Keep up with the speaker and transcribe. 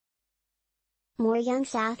More young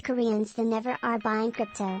South Koreans than ever are buying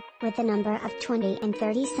crypto, with the number of 20 and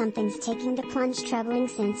 30-somethings taking the plunge trebling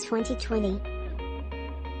since 2020.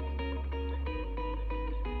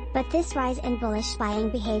 But this rise in bullish buying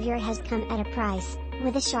behavior has come at a price,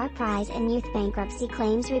 with a sharp rise in youth bankruptcy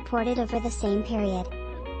claims reported over the same period.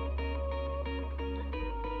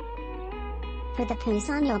 For the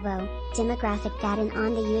Busan Ilbo, demographic data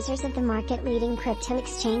on the users of the market-leading crypto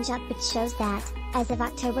exchange Upbit shows that, as of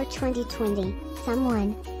October 2020,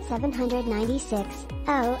 some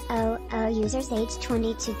 796,000 users aged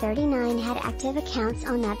 20 to 39 had active accounts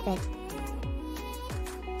on Upbit.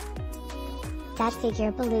 That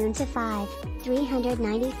figure ballooned to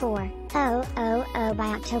 5,394,000 by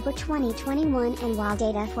October 2021, and while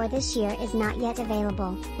data for this year is not yet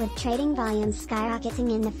available, with trading volumes skyrocketing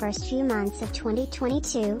in the first few months of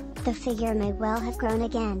 2022, the figure may well have grown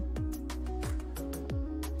again.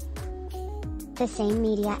 The same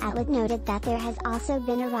media outlet noted that there has also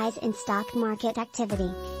been a rise in stock market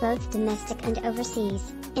activity, both domestic and overseas,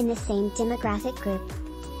 in the same demographic group.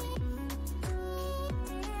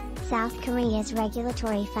 South Korea's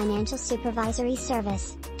regulatory Financial Supervisory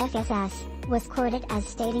Service, FSS, was quoted as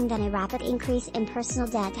stating that a rapid increase in personal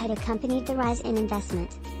debt had accompanied the rise in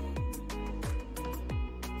investment.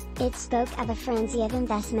 It spoke of a frenzy of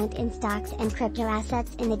investment in stocks and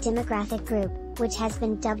cryptoassets in the demographic group, which has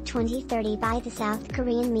been dubbed 2030 by the South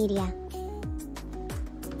Korean media.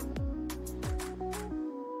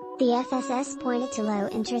 The FSS pointed to low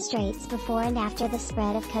interest rates before and after the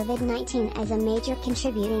spread of COVID-19 as a major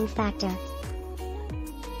contributing factor.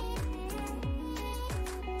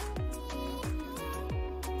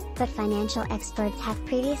 But financial experts have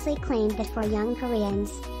previously claimed that for young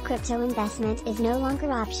Koreans, crypto investment is no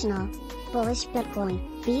longer optional. Bullish Bitcoin,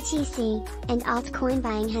 BTC, and altcoin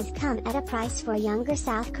buying has come at a price for younger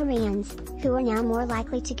South Koreans, who are now more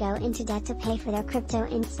likely to go into debt to pay for their crypto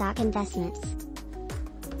and stock investments.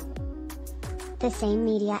 The same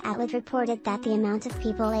media outlet reported that the amount of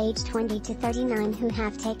people aged 20 to 39 who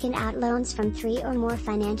have taken out loans from 3 or more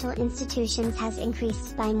financial institutions has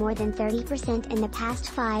increased by more than 30% in the past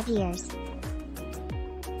 5 years.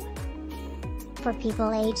 For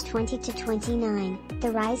people aged 20 to 29, the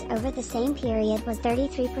rise over the same period was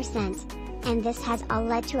 33%, and this has all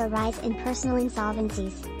led to a rise in personal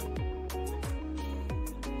insolvencies.